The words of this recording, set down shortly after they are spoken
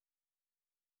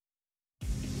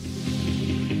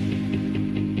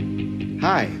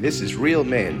Hi, this is Real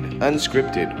Men,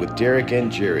 Unscripted with Derek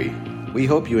and Jerry. We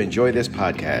hope you enjoy this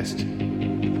podcast.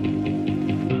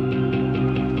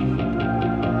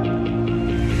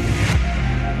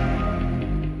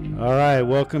 All right,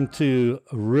 welcome to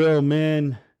Real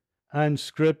Men,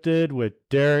 Unscripted with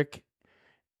Derek.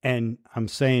 And I'm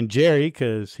saying Jerry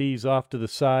because he's off to the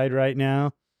side right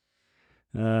now.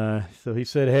 So he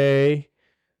said, hey,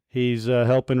 he's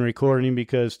helping recording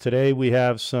because today we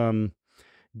have some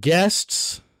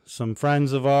guests, some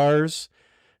friends of ours,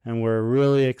 and we're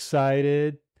really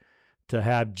excited to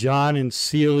have John and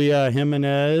Celia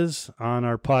Jimenez on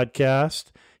our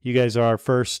podcast. You guys are our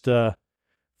first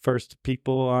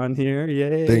people on here.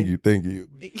 Yay. Thank you.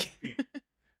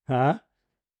 Huh?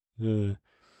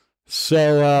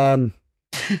 So,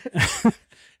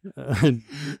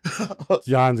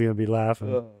 John's going to be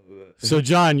laughing. So,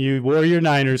 John, you wore your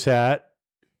Niners hat,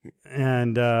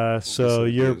 and I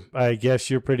guess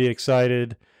you're pretty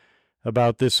excited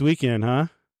about this weekend, huh?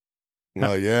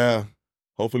 Yeah.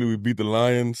 Hopefully we beat the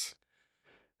Lions.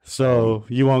 So,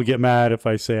 you won't get mad if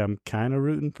I say I'm kind of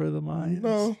rooting for the Lions?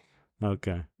 No.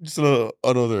 Okay. Just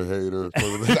another hater.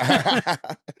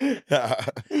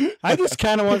 I just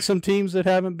kind of want some teams that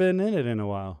haven't been in it in a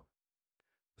while.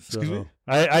 Excuse me?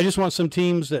 I just want some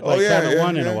teams that haven't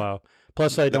won in a while.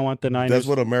 Plus, I don't want the Niners. That's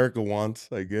what America wants,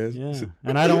 I guess. Yeah,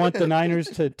 and I don't want the Niners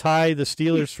to tie the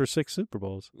Steelers for 6 Super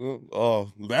Bowls.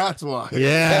 Oh, that's why.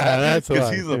 Yeah, that's why.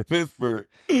 Because he's a Pittsburgh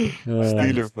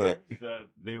Steelers fan.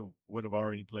 They would have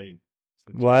already played.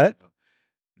 What?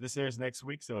 This airs next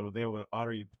week, so they would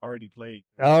already played.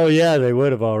 Oh, yeah, they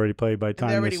would have already played by the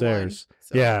time this won, airs.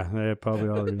 so. Yeah, they probably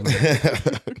already won.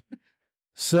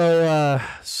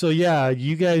 So yeah,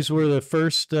 you guys were the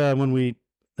first when we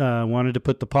wanted to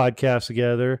put the podcast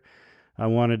together. I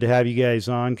wanted to have you guys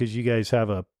on because you guys have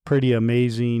a pretty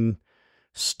amazing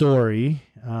story.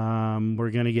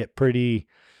 We're going to get pretty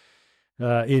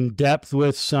in depth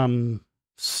with some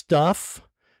stuff,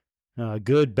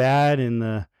 good, bad,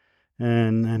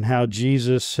 and how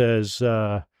Jesus has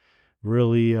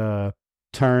really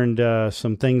turned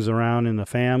some things around in the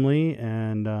family.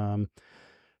 And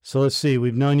so let's see,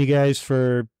 we've known you guys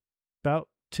for about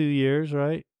 2 years,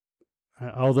 right?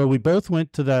 Although we both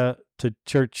went to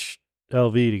Church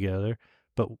LV together,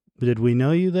 but did we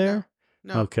know you there?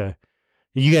 No. Okay.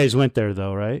 You guys went there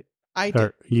though, right? I did.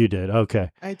 Or you did. Okay.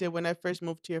 I did when I first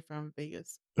moved here from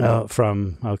Vegas.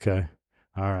 Okay.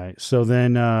 All right. So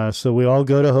then, so we all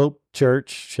go to Hope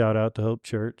Church. Shout out to Hope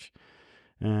Church.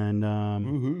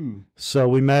 And so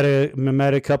we met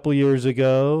a couple years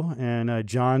ago, and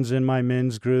John's in my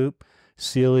men's group,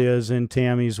 Celia's in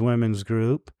Tammy's women's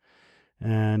group,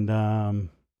 and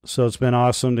so it's been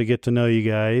awesome to get to know you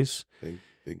guys. Thank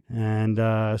you.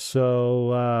 And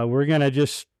so we're gonna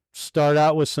just start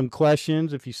out with some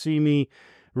questions. If you see me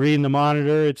reading the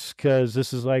monitor, it's because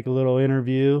this is like a little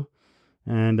interview.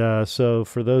 And so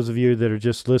for those of you that are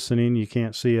just listening, you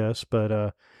can't see us,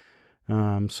 but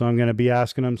so I'm going to be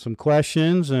asking them some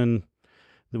questions, and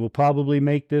we'll probably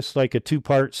make this like a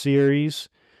 2-part series.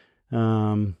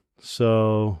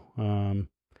 So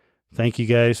thank you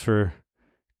guys for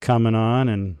coming on,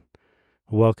 and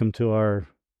welcome to our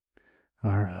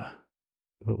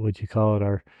what would you call it?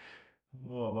 Our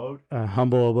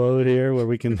humble abode here, where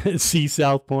we can see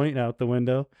South Point out the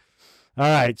window. All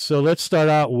right, so let's start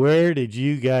out. Where did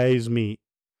you guys meet?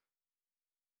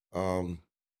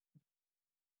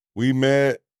 We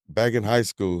met back in high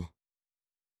school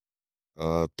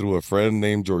through a friend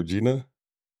named Georgina.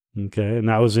 Okay, and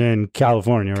that was in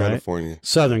California, right? California.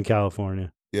 Southern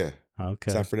California. Yeah.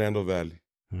 Okay. San Fernando Valley.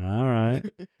 All right.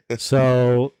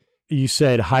 So you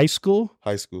said high school?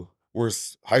 High school. We're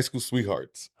high school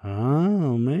sweethearts.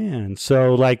 Oh, man.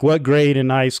 So like what grade in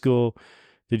high school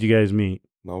did you guys meet?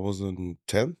 I was in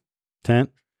 10th.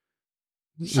 10th?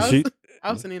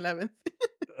 I was in 11th.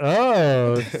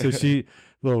 Oh, so she...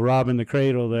 little Robin the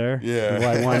Cradle there. Yeah.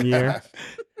 Like 1 year.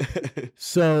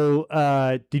 So,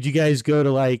 did you guys go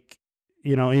to like,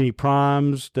 any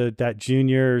proms that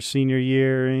junior or senior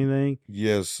year or anything?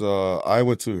 Yes. I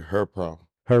went to her prom.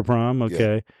 Her prom?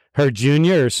 Okay. Yeah. Her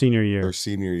junior or senior year? Her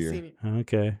senior year. Senior.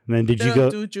 Okay. And then did they you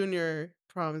don't do junior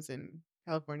proms in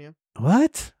California.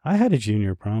 What? I had a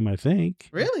junior prom, I think.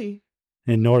 Really?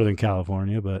 In Northern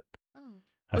California, but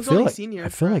I feel like senior. I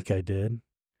feel like I did.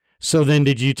 So then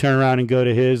did you turn around and go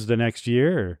to his the next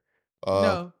year?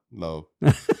 Or? No.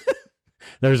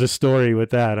 There's a story with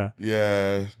that. Huh?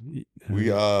 Yeah. We,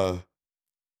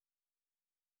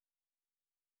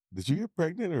 did you get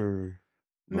pregnant or?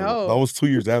 No. That was 2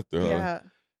 years after.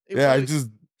 Yeah. I just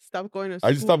stopped going to school.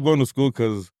 I just stopped going to school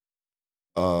because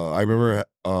I remember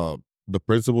the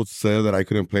principal said that I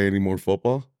couldn't play any more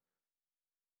football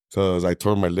because I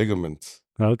tore my ligaments.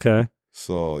 Okay.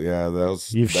 So yeah,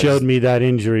 You've showed me that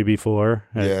injury before.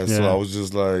 Yeah, so I was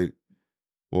just like,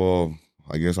 well,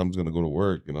 I guess I'm just gonna go to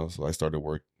work, So I started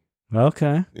work.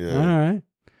 Okay. Yeah. All right.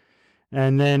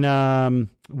 And then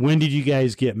when did you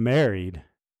guys get married?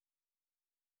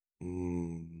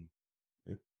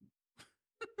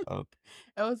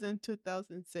 That was in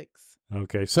 2006.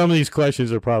 Okay. Some of these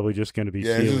questions are probably just going to be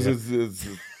it's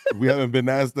we haven't been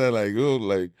asked that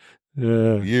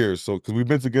years. So because we've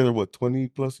been together 20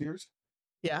 plus years.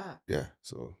 Yeah. Yeah.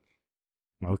 So.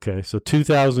 Okay. So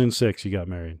 2006 you got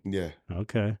married. Yeah.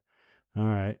 Okay. All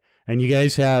right. And you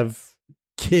guys have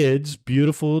kids,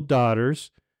 beautiful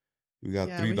daughters. We got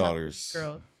 3 daughters.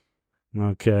 Girls.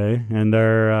 Okay. And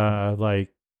they're like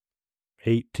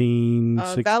 18,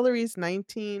 Valerie's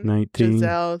 19, 19.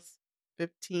 Giselle's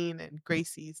 15, and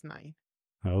Gracie's 9.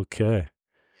 Okay.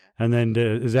 And then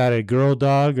is that a girl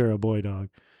dog or a boy dog?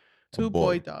 2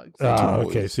 boy dogs. Oh,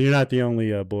 okay. So you're not the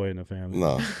only boy in the family.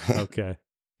 No. Okay.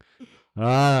 All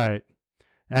right.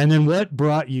 And then what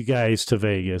brought you guys to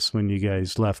Vegas when you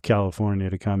guys left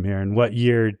California to come here? And what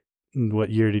year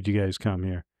did you guys come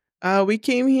here? We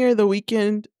came here the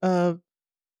weekend of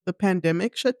the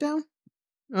pandemic shutdown.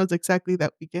 It was exactly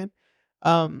that weekend.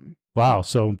 Wow.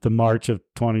 So the March of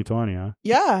 2020, huh?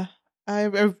 Yeah. I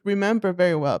remember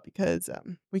very well because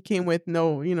we came with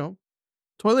no,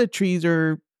 toiletries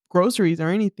or groceries or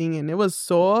anything. And it was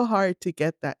so hard to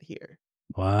get that here.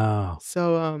 Wow.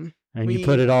 So and you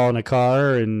put it all in a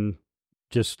car and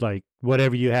just like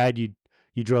whatever you had, you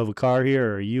drove a car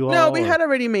here or you all? No, we had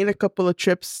already made a couple of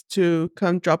trips to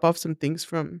come drop off some things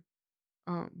from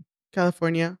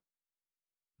California.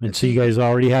 And so you guys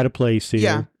already had a place here?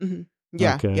 Yeah. Mm-hmm.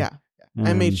 Yeah. Okay. Yeah.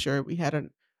 I made sure we had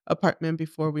an apartment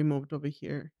before we moved over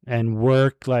here. And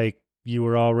work, like you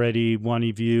were already one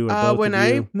of you or both when of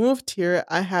you? I moved here,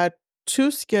 I had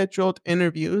 2 scheduled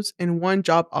interviews and 1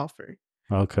 job offer.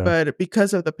 Okay. But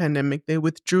because of the pandemic, they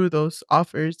withdrew those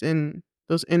offers and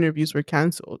those interviews were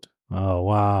canceled. Oh,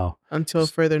 wow. Until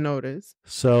further notice.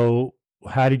 So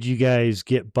how did you guys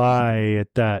get by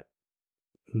at that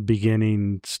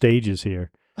beginning stages here?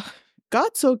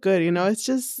 God's so good, it's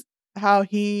just how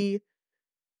he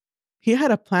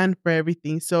had a plan for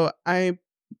everything. So I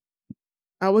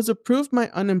was approved my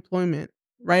unemployment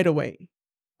right away.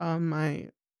 My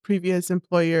previous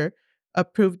employer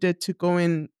approved it to go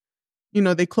in,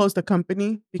 they closed the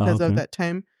company because of that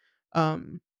time.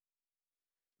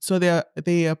 So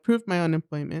they approved my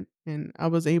unemployment and I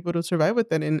was able to survive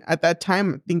with it. And at that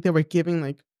time, I think they were giving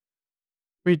like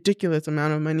ridiculous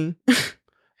amount of money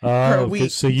per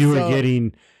week. So you were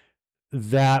getting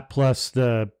that plus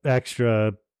the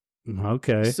extra.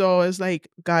 Okay. So it's like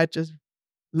God just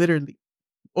literally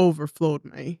overflowed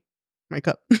my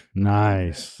cup.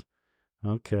 Nice.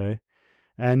 Okay.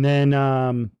 And then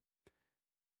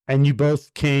and you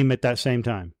both came at that same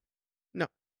time? No.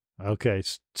 Okay.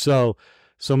 So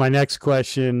my next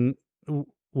question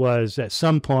was, at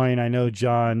some point, I know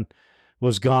John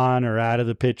was gone or out of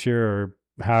the picture or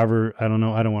however, I don't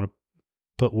know. I don't want to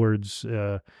put words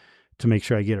to make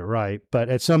sure I get it right. But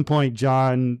at some point,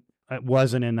 John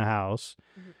wasn't in the house.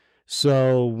 Mm-hmm.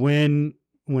 So why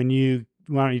don't you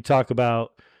talk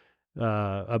about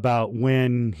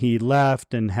when he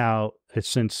left and how,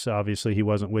 since obviously he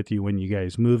wasn't with you when you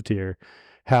guys moved here,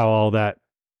 how all that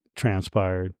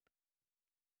transpired?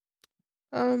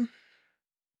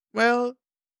 Well,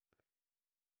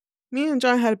 me and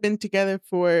John had been together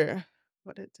for,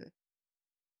 what is it?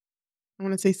 I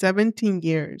want to say 17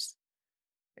 years.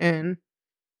 And,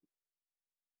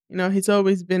 he's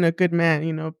always been a good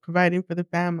man, providing for the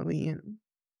family and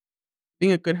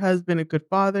being a good husband, a good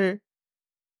father.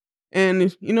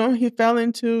 And, he fell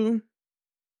into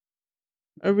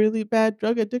a really bad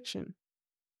drug addiction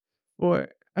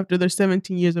after their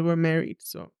 17 years that we're married.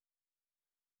 So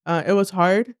it was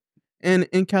hard. And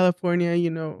in California,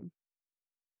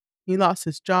 he lost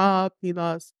his job. He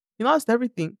lost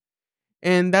everything.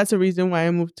 And that's the reason why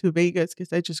I moved to Vegas,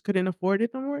 because I just couldn't afford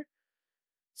it no more.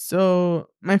 So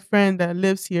my friend that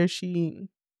lives here, she's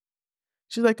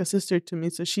like a sister to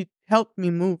me. So she helped me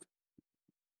move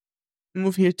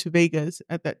here to Vegas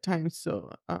at that time.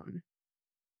 So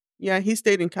yeah, he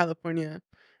stayed in California.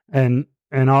 And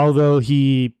although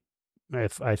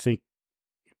I think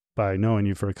by knowing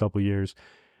you for a couple of years,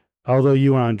 although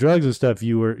you were on drugs and stuff,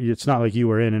 it's not like you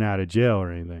were in and out of jail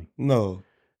or anything. No.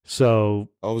 So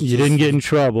you didn't get in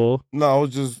trouble. No, I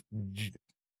was just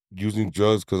using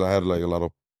drugs because I had like a lot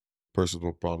of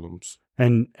personal problems.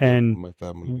 And with my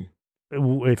family.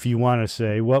 If you want to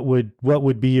say, what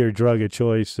would be your drug of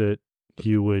choice that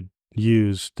you would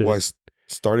used? Well,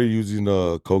 started using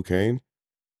cocaine,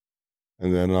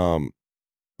 and then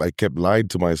I kept lying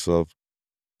to myself,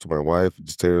 to my wife,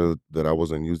 just tell her that I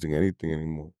wasn't using anything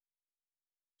anymore.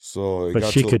 So it But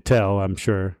got she to could tell, I'm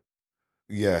sure.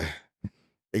 yeah,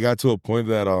 it got to a point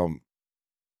that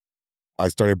I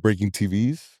started breaking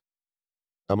TVs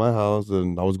at my house,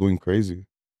 and I was going crazy.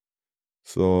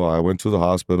 So I went to the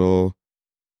hospital,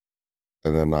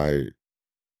 and then I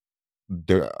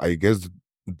guess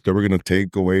they were gonna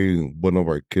take away one of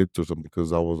our kids or something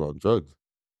because I was on drugs,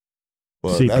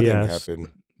 but that didn't CPS.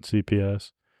 happen.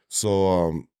 CPS.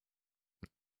 So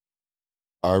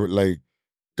I like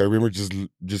I remember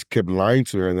just kept lying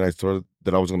to her, and then I started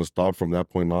that I was gonna stop from that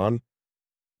point on,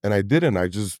 and I didn't. I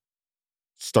just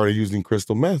started using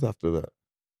crystal meth after that,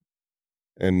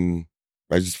 and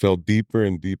I just fell deeper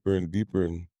and deeper and deeper,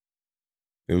 and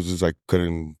it was just I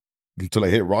couldn't until I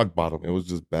hit rock bottom. It was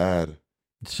just bad.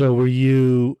 So were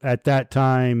you at that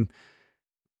time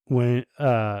when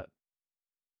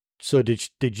so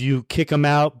did you kick him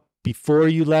out before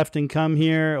you left and come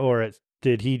here, or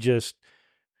did he just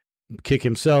kick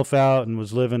himself out and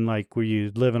was living like, were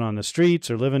you living on the streets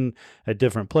or living at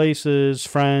different places,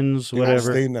 friends, I was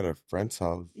whatever? staying at a friend's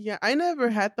house. Yeah, I never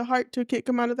had the heart to kick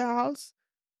him out of the house.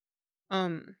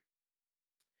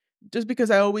 Just because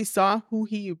I always saw who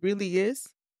he really is.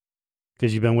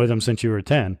 Because you've been with him since you were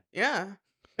 10. Yeah.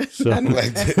 So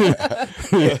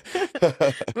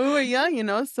we were young, you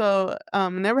know, so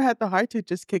never had the heart to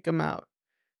just kick him out.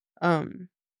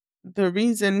 The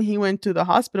reason he went to the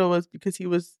hospital was because he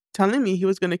was telling me he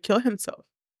was going to kill himself.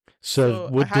 So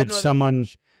I what had did no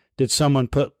other someone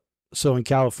put, so in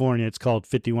California it's called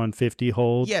 5150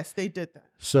 hold. Yes, they did that.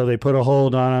 So they put a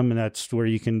hold on him, and that's where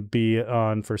you can be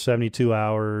on for 72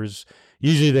 hours.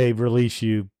 Usually they release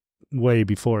you way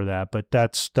before that, but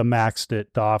that's the max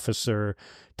that the officer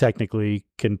technically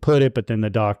can put it, but then the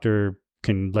doctor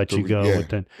can let you go Yeah.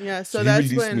 within. Yeah, so he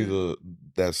that's released when me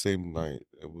that same night.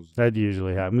 It was That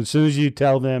usually happens. As soon as you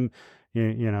tell them,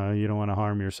 you know, you don't want to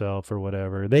harm yourself or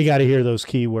whatever, they got to hear those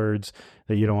keywords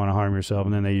that you don't want to harm yourself,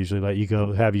 and then they usually let you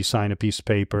go, have you sign a piece of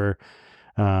paper.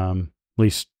 At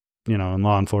least, you know, in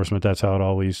law enforcement, that's how it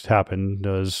always happened.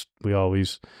 We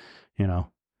always, you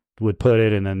know, would put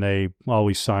it, and then they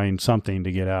always sign something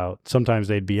to get out. Sometimes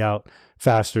they'd be out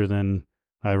faster than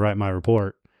I write my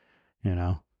report, you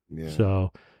know. yeah.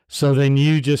 So then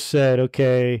you just said,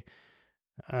 okay,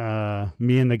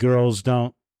 me and the girls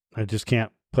I just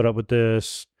can't put up with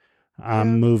this.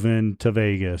 I'm Yeah. moving to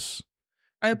Vegas.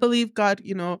 I believe God,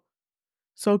 you know,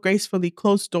 so gracefully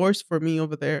closed doors for me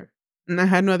over there. And I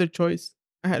had no other choice.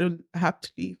 I have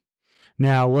to leave.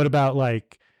 Now, what about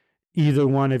like either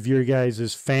one of your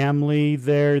guys' family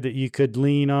there that you could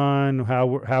lean on?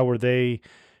 How were they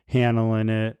handling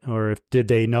it? Or did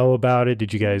they know about it?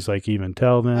 Did you guys like even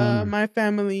tell them? My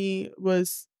family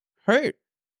was hurt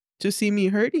to see me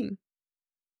hurting.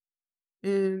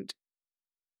 And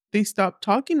they stopped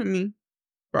talking to me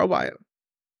for a while.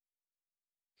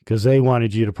 Because they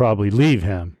wanted you to probably leave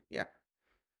him. Yeah.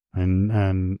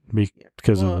 And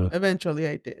because of the eventually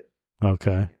I did.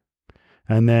 Okay.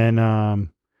 And then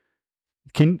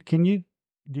can you,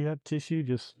 do you have tissue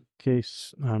just in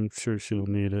case? I'm sure she'll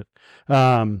need it.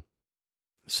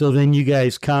 So then you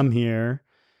guys come here,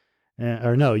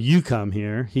 or no, you come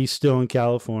here. He's still in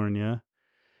California,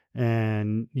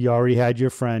 and you already had your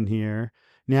friend here.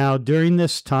 Now, during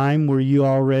this time, were you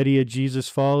already a Jesus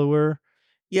follower?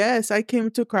 Yes, I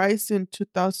came to Christ in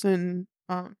 2000,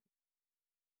 I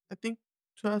think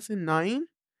 2009.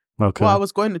 Okay. Well, I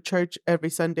was going to church every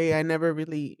Sunday. I never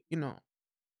really, you know,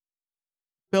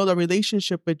 built a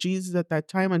relationship with Jesus at that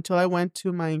time until I went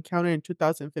to my encounter in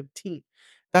 2015.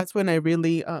 That's when I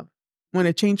really, when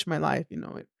it changed my life, you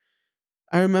know.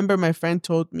 I remember my friend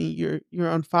told me, you're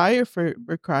on fire for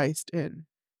Christ, and,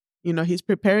 you know, he's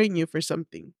preparing you for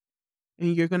something,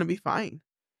 and you're going to be fine.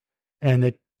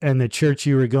 And the church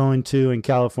you were going to in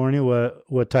California,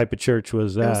 what type of church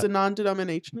was that? It was a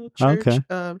non-denominational church, Okay.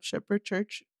 Shepherd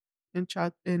Church in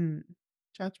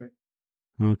Chatsworth.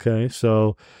 Okay,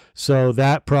 so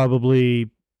that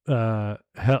probably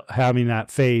having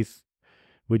that faith,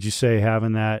 would you say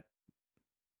having that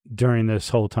during this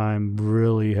whole time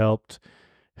really helped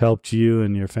you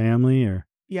and your family? Or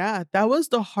Yeah, that was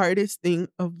the hardest thing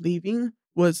of leaving,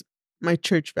 was my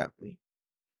church family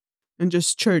and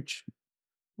just church,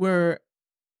 where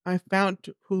I found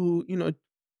who, you know,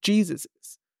 Jesus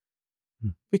is.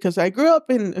 Because I grew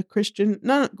up in a Christian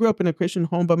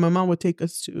home, but my mom would take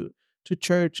us to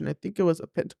church, and I think it was a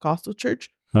Pentecostal church.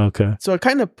 Okay. So it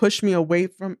kind of pushed me away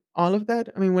from all of that.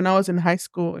 I mean, when I was in high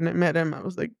school and I met him, I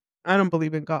was like, I don't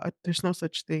believe in God. There's no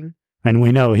such thing. And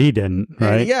we know he didn't, And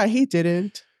right? yeah, he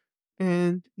didn't.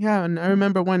 And yeah, and I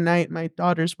remember one night my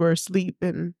daughters were asleep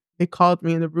and they called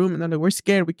me in the room and they're like, "We're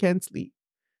scared, we can't sleep."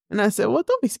 And I said, "Well,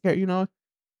 don't be scared,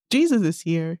 Jesus is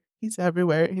here. He's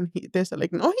everywhere." And they said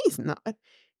like, "No, he's not.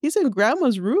 He's in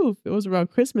grandma's roof." It was around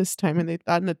Christmas time and they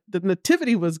thought the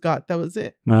nativity was God. That was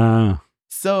it.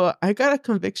 So I got a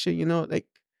conviction, like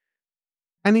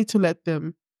I need to let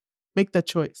them make that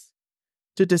choice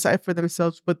to decide for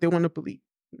themselves what they want to believe,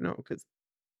 because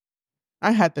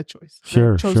I had the choice.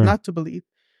 Sure, I chose sure. not to believe.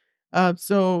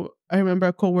 So I remember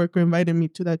a coworker invited me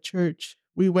to that church.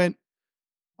 We went,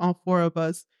 all four of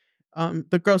us.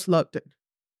 The girls loved it.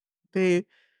 They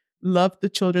loved the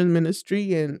children's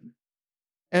ministry, and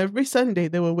every Sunday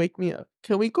they would wake me up.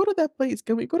 "Can we go to that place?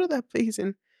 Can we go to that place?"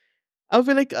 And I'll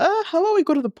be like, how about we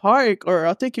go to the park, or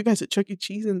I'll take you guys to Chuck E.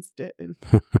 Cheese instead. And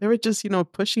they were just,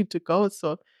 pushing to go.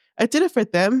 So I did it for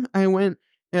them. I went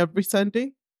every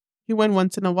Sunday. He went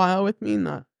once in a while with me,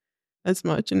 not as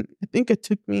much. And I think it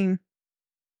took me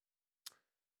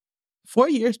 4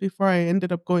 years before I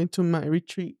ended up going to my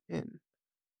retreat and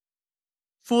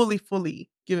fully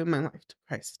giving my life to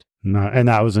Christ No, and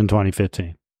that was in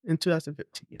 2015. in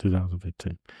 2015.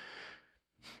 2015.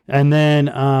 And then,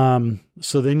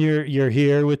 so then you're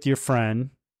here with your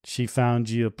friend. She found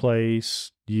you a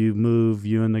place. You move,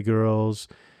 you and the girls.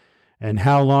 And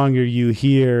how long are you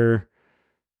here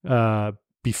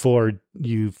before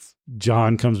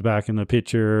John comes back in the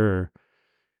picture? Or?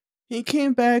 He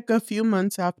came back a few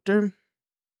months after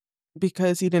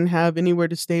because he didn't have anywhere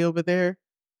to stay over there.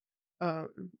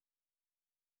 And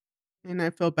I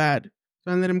felt bad.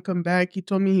 So I let him come back. He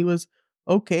told me he was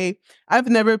okay. I've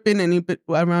never been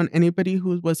around anybody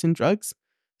who was in drugs.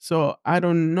 So I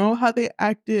don't know how they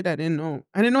acted. I didn't know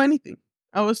anything.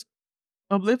 I was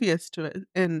oblivious to it.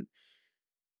 And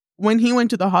when he went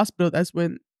to the hospital, that's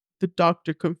when the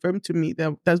doctor confirmed to me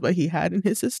that that's what he had in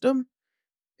his system.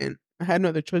 And I had no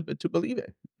other choice but to believe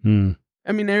it.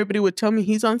 I mean, everybody would tell me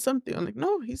he's on something. I'm like,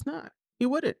 no, he's not. He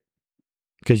wouldn't.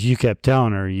 Because you kept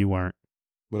telling her you weren't.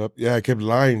 But I kept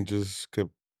lying, just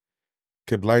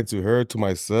kept lying to her, to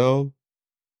myself.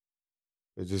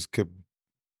 I just kept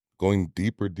going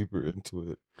deeper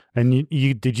into it. And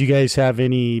you did you guys have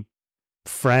any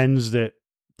friends that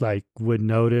like would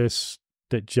notice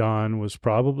that John was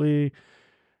probably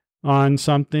on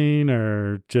something,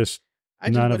 or just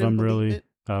none of them really? It.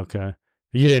 Okay.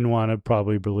 You didn't want to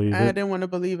probably believe it. I didn't want to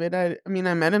believe it. I mean,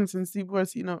 I met him since he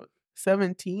was,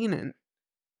 17, and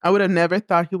I would have never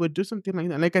thought he would do something like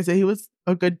that. Like I said, he was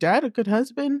a good dad, a good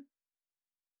husband.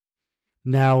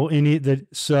 Now,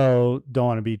 so don't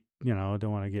want to be,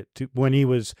 don't want to get too. When he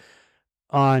was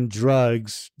on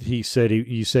drugs, you said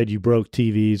you broke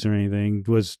TVs or anything.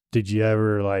 Did you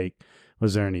ever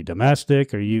was there any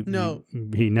domestic, or No.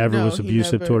 He never was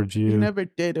abusive towards you? He never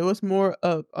did. It was more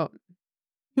of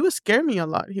he would scare me a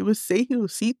lot. He would say he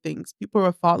would see things. People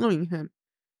were following him.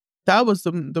 That was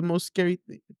the most scary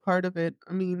part of it.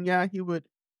 I mean, yeah, he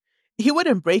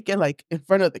wouldn't break it like in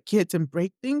front of the kids and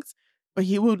break things, but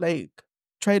he would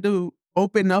try to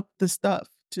open up the stuff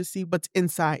to see what's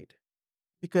inside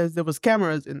because there was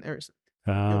cameras in there.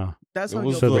 That's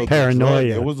how so the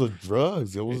paranoia. It was the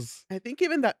drugs. It was. I think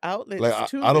even the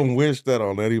outlets too. I don't wish that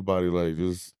on anybody.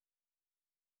 Just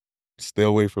stay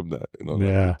away from that.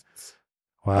 Yeah.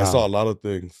 Wow. I saw a lot of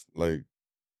things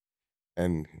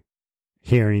and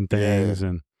hearing things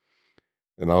and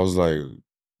I was like,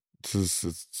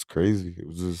 it's crazy. It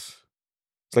was just,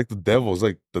 it's like the devil. It's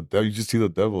like the devil. You just see the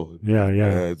devil. Yeah.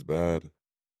 It's bad.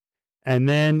 And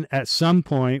then at some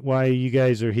point, while you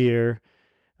guys are here,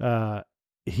 you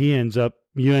end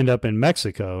up in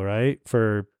Mexico, right?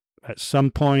 At some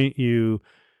point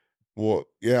Well,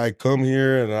 yeah, I come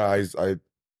here and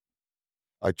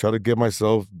I try to get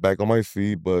myself back on my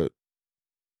feet, but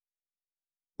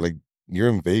you're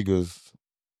in Vegas,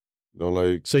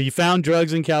 So you found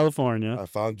drugs in California. I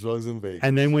found drugs in Vegas.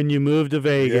 And then when you moved to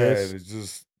Vegas, and it's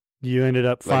just, you ended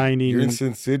up finding. You're in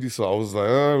Sin City, so I was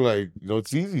like,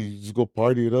 it's easy. You just go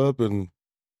party it up, and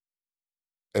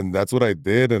that's what I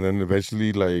did. And then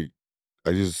eventually,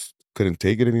 I just couldn't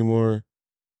take it anymore.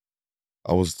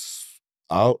 I was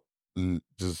out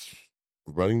just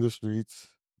running the streets.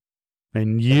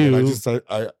 And you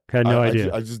I had no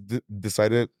idea. I just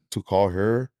decided to call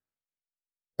her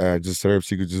and just tell her if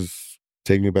she could just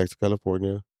take me back to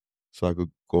California so I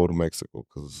could go to Mexico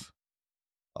because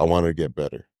I wanted to get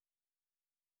better.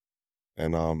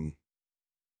 And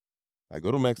I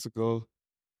go to Mexico.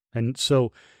 And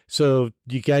so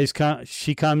you guys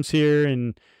she comes here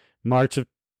in March of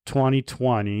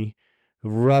 2020.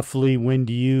 Roughly when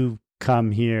do you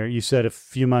come here? You said a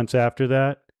few months after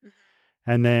that?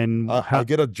 And then I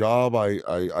get a job.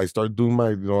 I start doing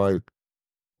my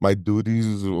my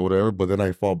duties or whatever, but then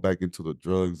I fall back into the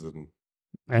drugs.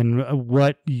 and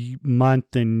what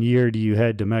month and year do you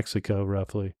head to Mexico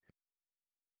roughly?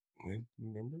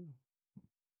 Remember?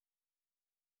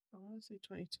 I want to say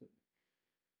 22.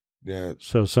 Yeah.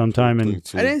 So sometime in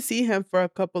 22. I didn't see him for a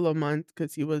couple of months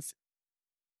because he was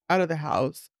out of the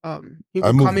house. He I would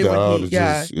call moved me when out. he It's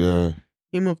just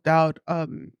he moved out.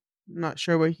 Not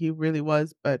sure where he really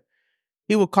was, but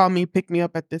he would call me, pick me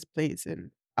up at this place,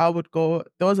 and I would go.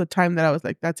 There was a time that I was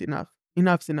like, "That's enough.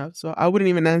 Enough's enough." So I wouldn't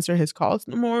even answer his calls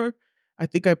no more. I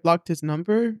think I blocked his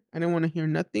number. I didn't want to hear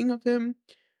nothing of him.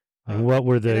 and what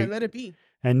were And I the let it be.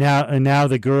 and now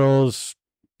the girls,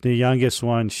 the youngest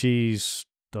one, she's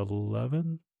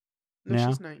 11 No, now?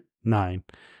 she's 9. 9.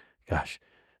 Gosh.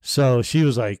 So she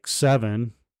was like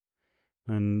 7.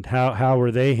 And how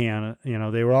were they handling,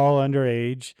 they were all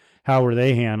underage. How were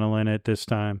they handling it this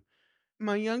time?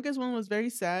 My youngest one was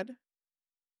very sad.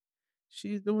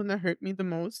 She's the one that hurt me the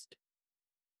most.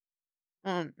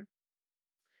 The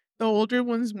older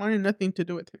ones wanted nothing to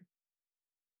do with him.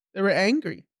 They were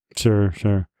angry. Sure.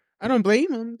 I don't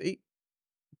blame them. They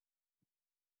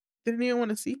didn't even want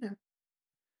to see him.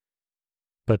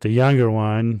 But the younger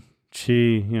one,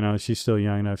 she's still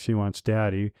young enough. She wants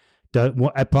daddy.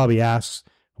 I probably asks,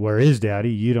 where is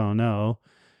daddy? You don't know.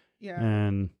 Yeah.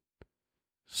 And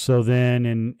so then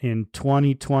in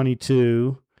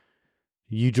 2022,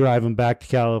 you drive them back to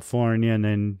California, and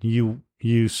then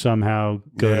you somehow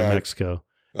go to Mexico.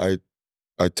 I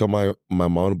tell my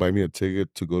mom to buy me a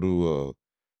ticket to go to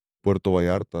Puerto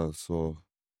Vallarta. So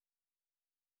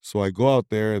I go out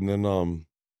there, and then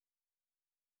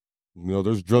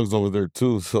there's drugs over there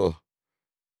too. So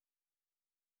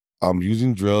I'm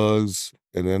using drugs,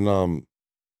 and then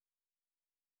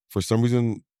for some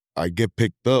reason I get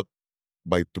picked up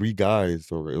by 3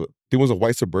 guys, or it was a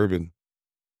white Suburban.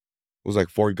 It was like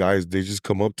 4 guys. They just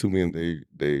come up to me and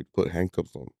they put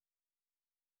handcuffs on me.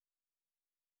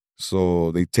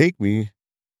 So they take me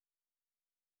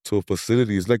to a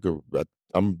facility. It's like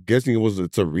I'm guessing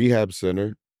it's a rehab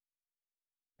center.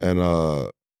 And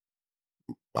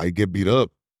I get beat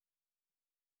up.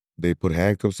 They put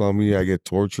handcuffs on me. I get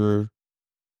tortured.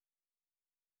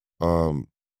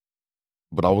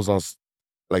 But I was I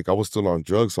was still on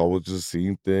drugs, so I was just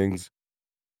seeing things.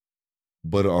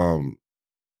 But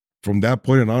from that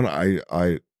point on,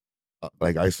 I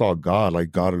saw God.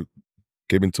 Like God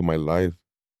came into my life,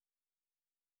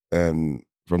 and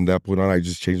from that point on, I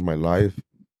just changed my life.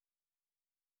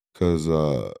 Cause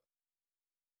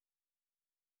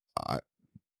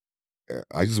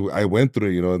I went through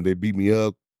it, and they beat me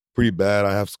up pretty bad.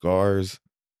 I have scars.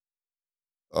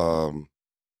 But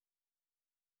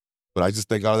I just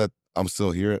thank God that I'm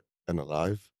still here and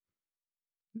alive.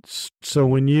 So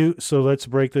let's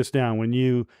break this down. When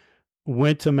you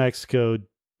went to Mexico,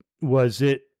 was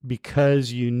it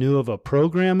because you knew of a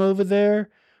program over there,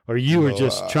 or you were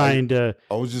just trying to?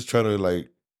 I was just trying to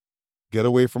get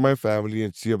away from my family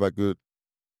and see if I could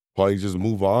probably just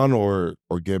move on or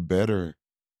get better.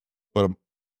 But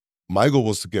my goal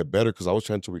was to get better because I was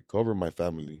trying to recover my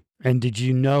family. And did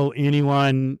you know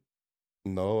anyone?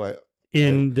 No,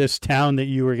 in this town that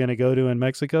you were going to go to in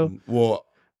Mexico? Well,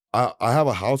 I have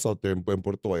a house out there in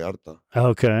Puerto Vallarta.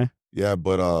 Okay. Yeah,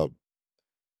 but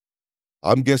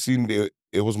I'm guessing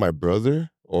it was my brother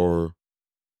or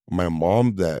my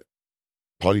mom that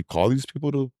probably called these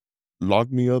people to lock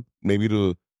me up, maybe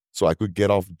so I could get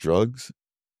off drugs.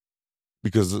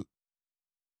 Because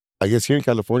I guess here in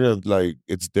California,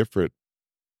 it's different.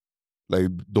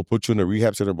 They'll put you in a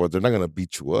rehab center, but they're not gonna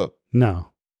beat you up.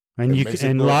 No, and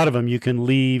and a lot of them you can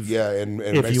leave. Yeah, and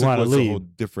if Mexico, you want to it's leave, a whole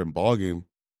different ballgame.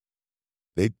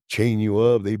 They chain you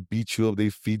up, they beat you up, they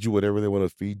feed you whatever they want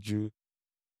to feed you.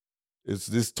 It's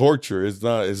this torture. It's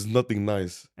nothing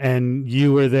nice. And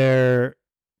you were there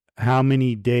how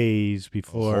many days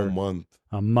before? A whole month.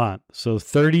 A month. So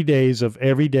 30 days of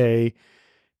every day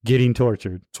getting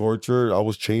tortured. Tortured. I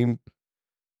was chained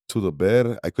to the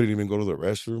bed. I couldn't even go to the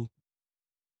restroom.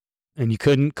 And you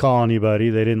couldn't call anybody.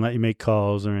 They didn't let you make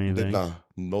calls or anything. Nah,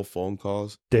 no phone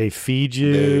calls. They feed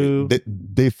you.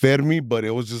 They fed me, but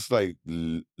it was just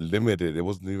limited. It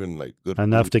wasn't even good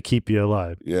enough food to keep you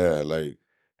alive. Yeah,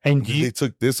 and they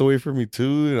took this away from me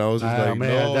too, and I was just man,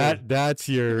 no. That's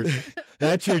your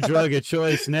drug of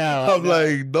choice now. I'm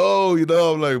no,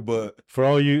 I'm but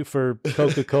for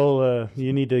Coca-Cola,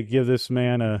 you need to give this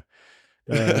man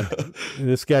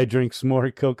this guy drinks more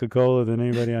Coca-Cola than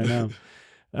anybody I know.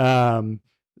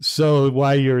 So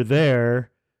while you're there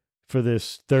for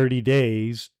this 30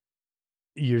 days,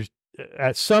 you're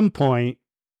at some point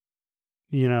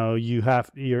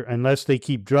unless they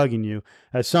keep drugging you,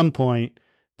 at some point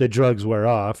the drugs wear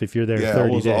off if you're there 30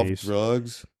 I was days. off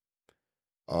drugs.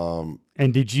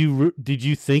 And did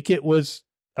you think it was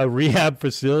a rehab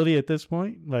facility at this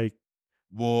point? Like,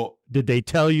 well, did they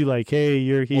tell you like, hey,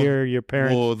 you're here, your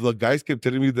parents? Well, the guys kept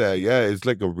telling me that, yeah, it's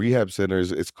like a rehab center.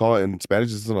 It's called, in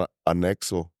Spanish, it's an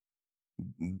anexo.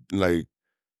 Like,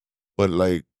 but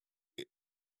like,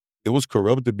 it was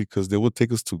corrupted because they would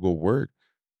take us to go work,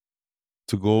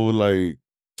 to go like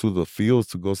to the fields,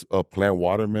 to go plant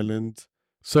watermelons.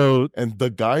 So, and the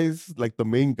guys, like the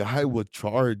main guy would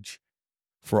charge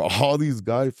for all these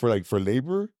guys for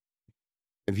labor,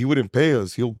 and he wouldn't pay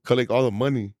us. He'll collect all the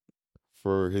money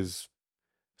for his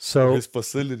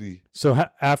facility. So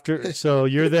so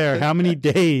you're there. How many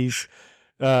days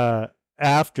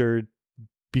after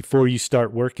before you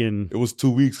start working? It was 2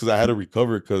 weeks because I had to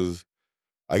recover because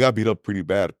I got beat up pretty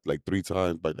bad, like 3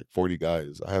 times by like 40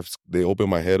 guys. They opened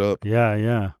my head up.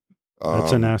 Yeah.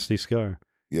 That's a nasty scar.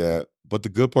 Yeah, but the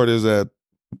good part is that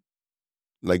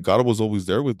like God was always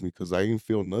there with me because I didn't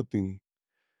feel nothing.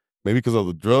 Maybe because of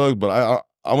the drug, but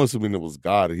I'm assuming it was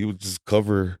God. He would just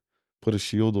put a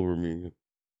shield over me.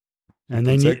 And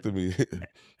then protected me.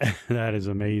 That is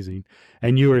amazing.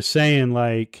 And you were saying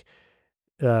like,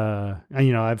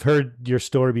 I've heard your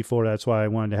story before. That's why I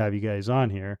wanted to have you guys on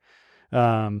here.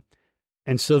 And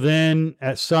so then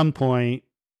at some point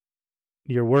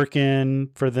you're working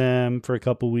for them for a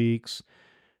couple weeks,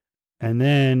 and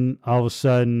then all of a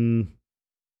sudden,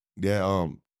 yeah.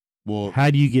 Well,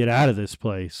 how do you get out of this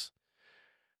place?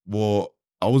 Well,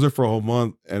 I was there for a whole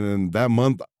month, and then that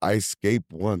month I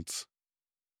escaped once.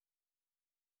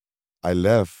 I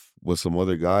left with some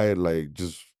other guy, like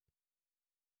just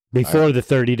before the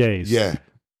 30 days. Yeah.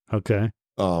 Okay.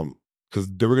 Because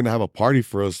they were gonna have a party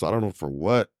for us. I don't know for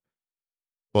what,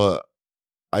 but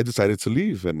I decided to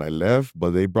leave, and I left.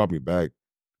 But they brought me back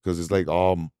because it's like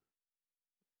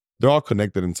they're all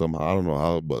connected in somehow. I don't know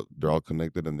how, but they're all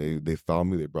connected, and they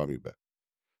found me. They brought me back.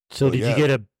 So did you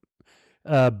get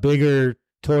a bigger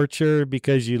torture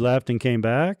because you left and came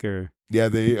back, or? Yeah,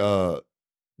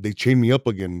 they chained me up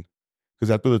again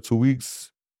because after the 2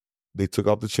 weeks, they took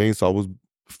off the chains, so I was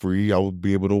free. I would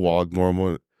be able to walk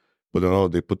normal, but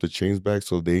then they put the chains back,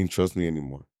 so they didn't trust me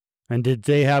anymore. And did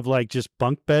they have like just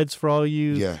bunk beds for all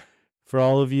you? Yeah, for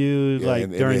all of you, yeah, like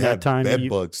and during they that had time. Bed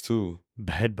bugs too.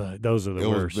 Bed bug, those are the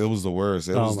worst. It was the worst.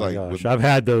 It was my like gosh, I've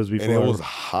had those before, and it was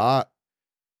hot.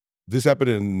 This happened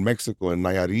in Mexico, in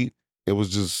Nayarit. It was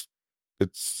just,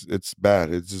 it's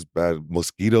bad. It's just bad.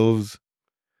 Mosquitoes,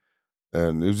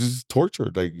 and it was just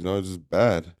torture. Like, it's just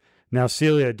bad. Now,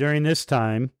 Celia, during this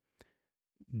time,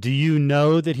 do you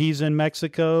know that he's in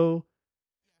Mexico?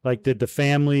 Like, did the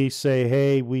family say,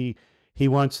 "Hey, he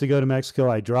wants to go to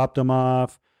Mexico. I dropped him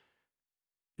off."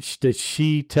 Did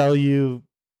she tell you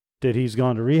that he's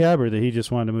gone to rehab, or that he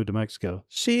just wanted to move to Mexico?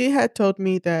 She had told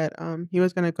me that he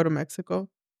was going to go to Mexico.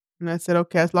 And I said,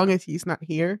 okay, as long as he's not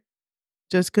here,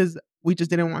 just because we just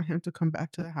didn't want him to come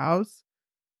back to the house.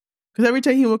 Because every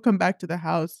time he would come back to the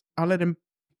house, I'll let him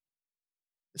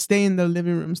stay in the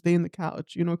living room, stay in the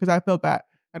couch, because I felt bad.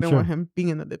 I didn't want him being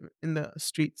in the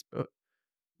streets, but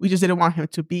we just didn't want him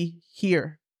to be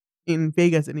here in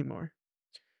Vegas anymore.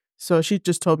 So she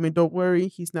just told me, don't worry,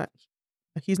 he's not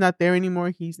there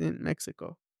anymore. He's in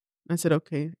Mexico. I said,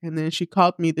 okay. And then she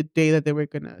called me the day that they were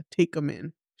going to take him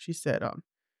in. She said,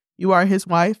 you are his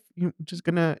wife. You're just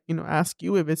going to, ask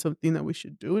you if it's something that we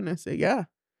should do. And I said, yeah.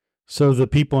 So the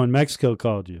people in Mexico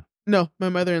called you? No, my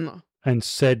mother-in-law. And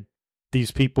said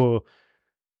these people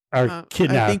are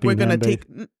kidnapping I think we're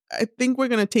them. I think we're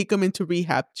going to take him into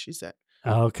rehab, she said.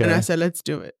 Okay. And I said, let's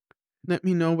do it. Let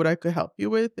me know what I could help you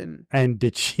with. And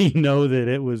did she know that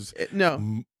it was?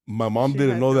 No. My mom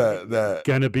didn't know that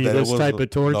gonna be this type of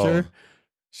torture. No,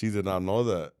 she did not know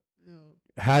that.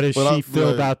 How does she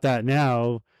feel about that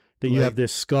now that you have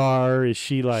this scar? Is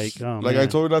she like, oh, like, man. I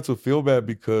told her not to feel bad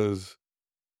because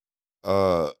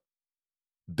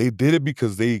they did it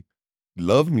because they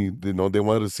loved me. They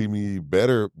wanted to see me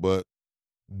better, but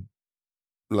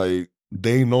like,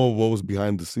 they know what was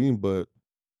behind the scene, but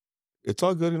it's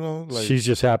all good, like, she's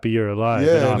just happy you're alive.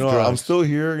 Yeah, I'm still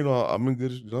here, I'm in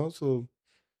good, so.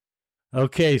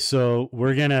 Okay, so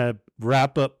we're going to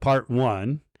wrap up part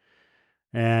 1.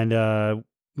 And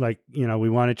we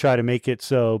want to try to make it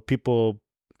so people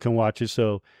can watch it.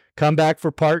 So come back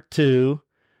for part 2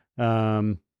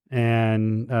 and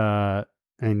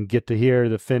get to hear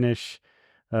the finish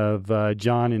of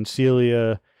John and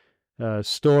Celia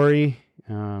story.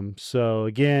 So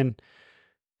again,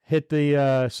 hit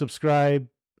the subscribe,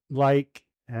 like,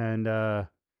 and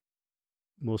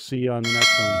we'll see you on the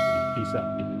next one. Peace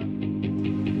out.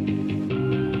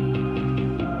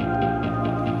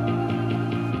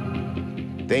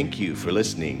 Thank you for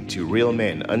listening to Real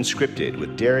Men Unscripted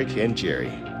with Derek and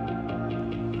Jerry.